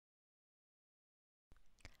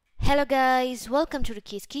Hello guys, welcome to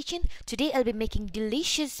Ricky's Kitchen. Today I'll be making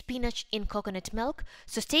delicious spinach in coconut milk,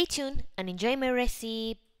 so stay tuned and enjoy my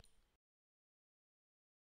recipe.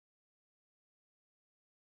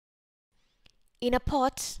 In a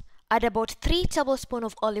pot, add about 3 tablespoons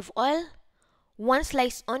of olive oil, 1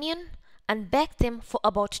 sliced onion and bake them for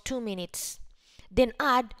about 2 minutes. Then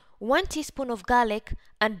add 1 teaspoon of garlic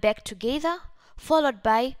and bake together, followed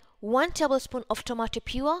by 1 tablespoon of tomato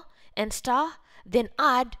pure and stir. Then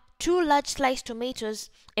add 2 large sliced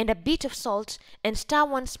tomatoes and a bit of salt and stir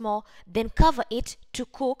once more, then cover it to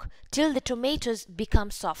cook till the tomatoes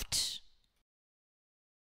become soft.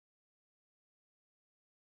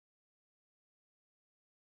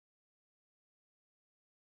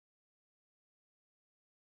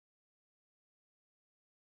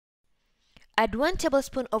 Add 1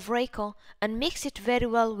 tablespoon of Royco and mix it very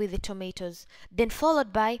well with the tomatoes, then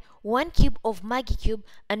followed by 1 cube of Maggi cube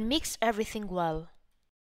and mix everything well.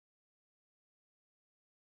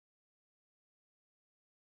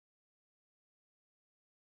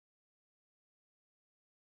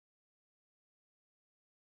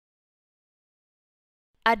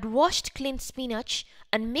 Add washed clean spinach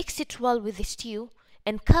and mix it well with the stew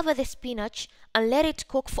and cover the spinach and let it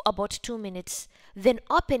cook for about 2 minutes. Then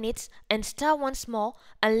open it and stir once more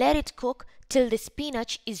and let it cook till the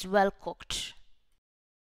spinach is well cooked.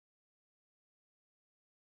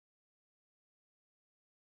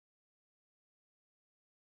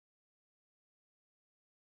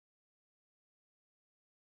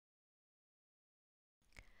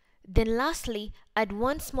 Then lastly, add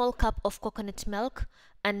 1 small cup of coconut milk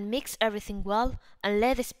and mix everything well and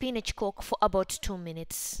let the spinach cook for about 2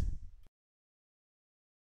 minutes.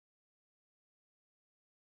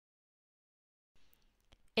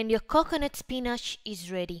 And your coconut spinach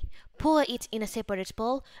is ready. Pour it in a separate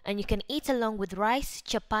bowl and you can eat along with rice,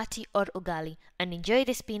 chapati or ugali and enjoy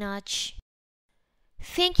the spinach.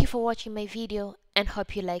 Thank you for watching my video and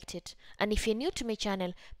hope you liked it. And if you're new to my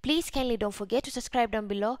channel, please kindly don't forget to subscribe down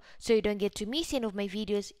below so you don't get to miss any of my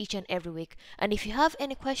videos each and every week. And if you have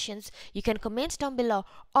any questions, you can comment down below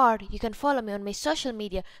or you can follow me on my social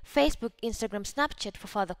media, Facebook, Instagram, Snapchat for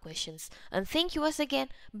further questions. And thank you once again.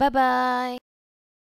 Bye bye.